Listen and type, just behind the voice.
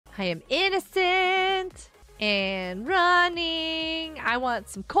I am innocent and running. I want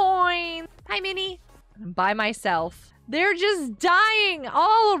some coins. Hi, Minnie. I'm by myself. They're just dying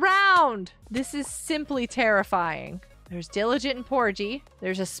all around. This is simply terrifying. There's Diligent and Porgy.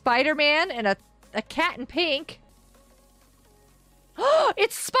 There's a Spider-Man and a cat in pink. Oh,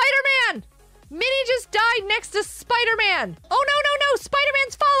 it's Spider-Man! Minnie just died next to Spider-Man. Oh, no, no, no.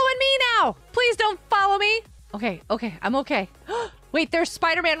 Spider-Man's following me now. Please don't follow me. Okay, okay. I'm okay. Wait, there's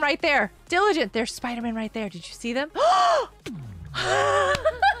Spider-Man right there. Diligent, there's Spider-Man right there. Did you see them?